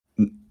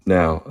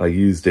Now, I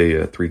used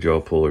a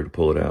 3-jaw puller to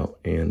pull it out,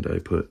 and I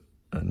put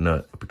a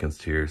nut up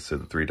against here so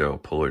the 3-jaw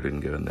puller didn't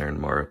go in there and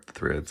mar up the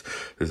threads.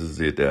 This is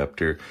the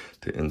adapter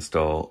to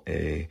install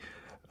a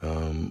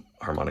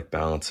harmonic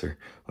balancer.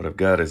 What I've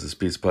got is this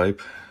piece of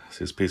pipe.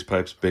 See, this piece of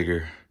pipe's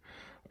bigger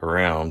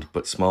around,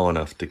 but small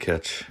enough to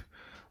catch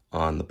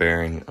on the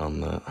bearing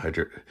on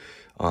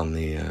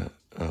the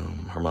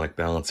harmonic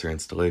balancer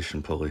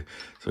installation pulley.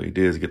 So what you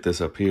do is get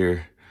this up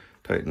here,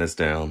 tighten this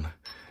down,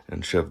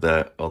 and shove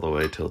that all the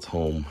way till it's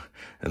home.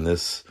 And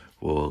this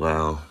will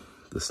allow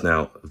the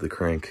snout of the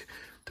crank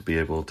to be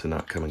able to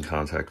not come in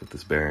contact with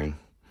this bearing.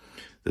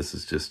 This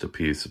is just a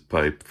piece of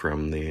pipe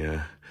from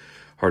the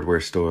hardware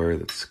store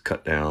that's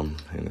cut down,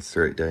 and it's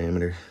the right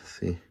diameter,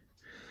 see?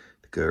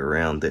 To go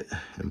around it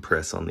and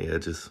press on the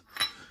edges.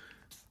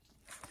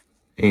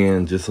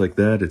 And just like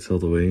that, it's all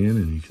the way in,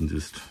 and you can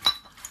just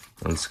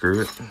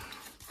unscrew it.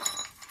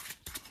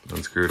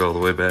 Unscrew it all the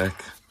way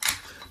back.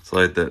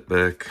 Slide that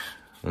back.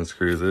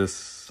 Unscrew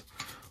this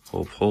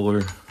whole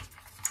puller,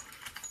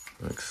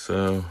 like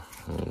so.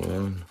 Hold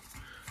on.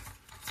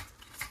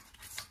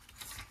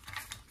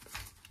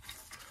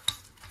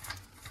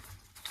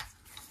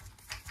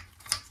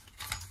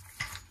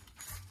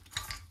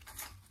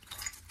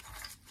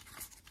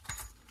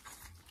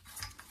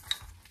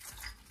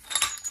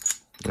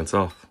 It's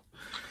off.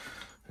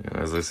 And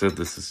as I said,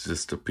 this is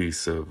just a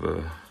piece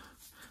of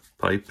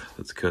pipe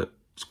that's cut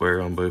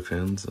square on both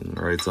ends and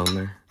rides on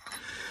there.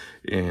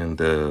 And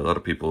a lot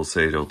of people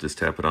say they'll just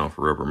tap it on with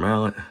a rubber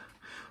mallet,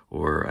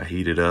 or I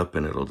heat it up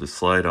and it'll just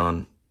slide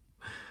on.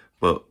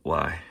 But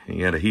why?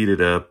 You gotta heat it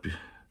up.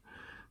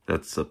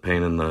 That's a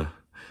pain in the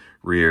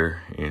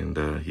rear,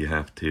 and you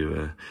have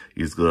to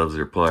use gloves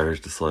or pliers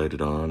to slide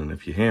it on. And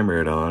if you hammer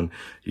it on,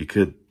 you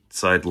could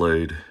side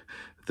load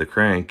the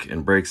crank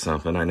and break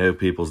something. I know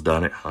people's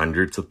done it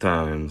hundreds of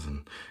times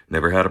and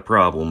never had a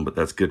problem, but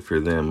that's good for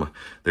them.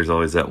 There's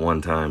always that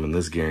one time, and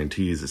this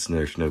guarantees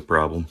there's no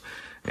problem.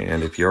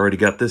 And if you already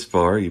got this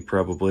far, you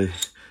probably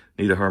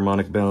need a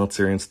harmonic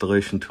balancer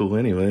installation tool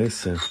anyway,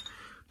 so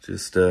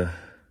just do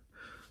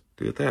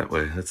it that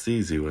way. That's the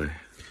easy way.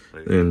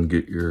 Then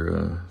get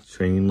your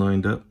chain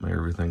lined up,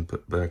 everything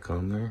put back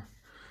on there.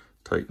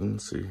 Tighten,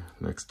 see,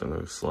 next to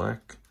no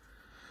slack.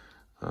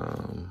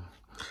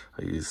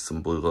 I used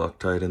some blue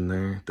Loctite in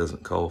there.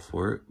 Doesn't call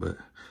for it, but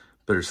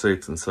better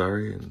safe than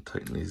sorry. And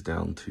tighten these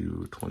down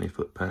to 20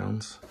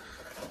 foot-pounds.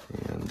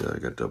 And I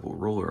got double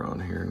roller on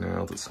here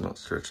now that's not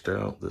stretched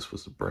out. This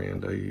was the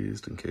brand I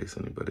used, in case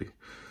anybody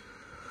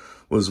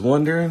was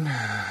wondering.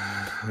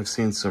 I've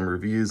seen some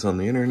reviews on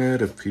the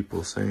internet of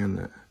people saying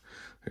that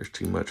there's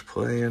too much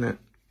play in it.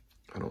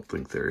 I don't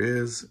think there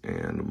is.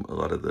 And a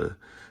lot of the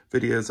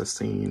videos I've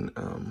seen,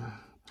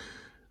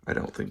 I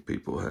don't think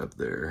people have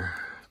their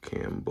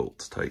cam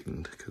bolts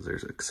tightened because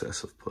there's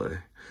excessive play,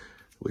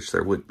 which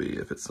there would be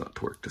if it's not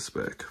torqued to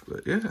spec.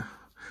 But yeah,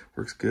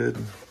 works good.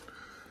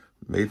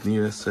 Made in the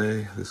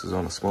USA. This is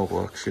on a small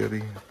block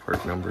Chevy.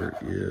 Part number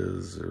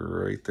is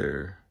right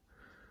there.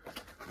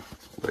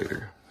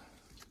 Later.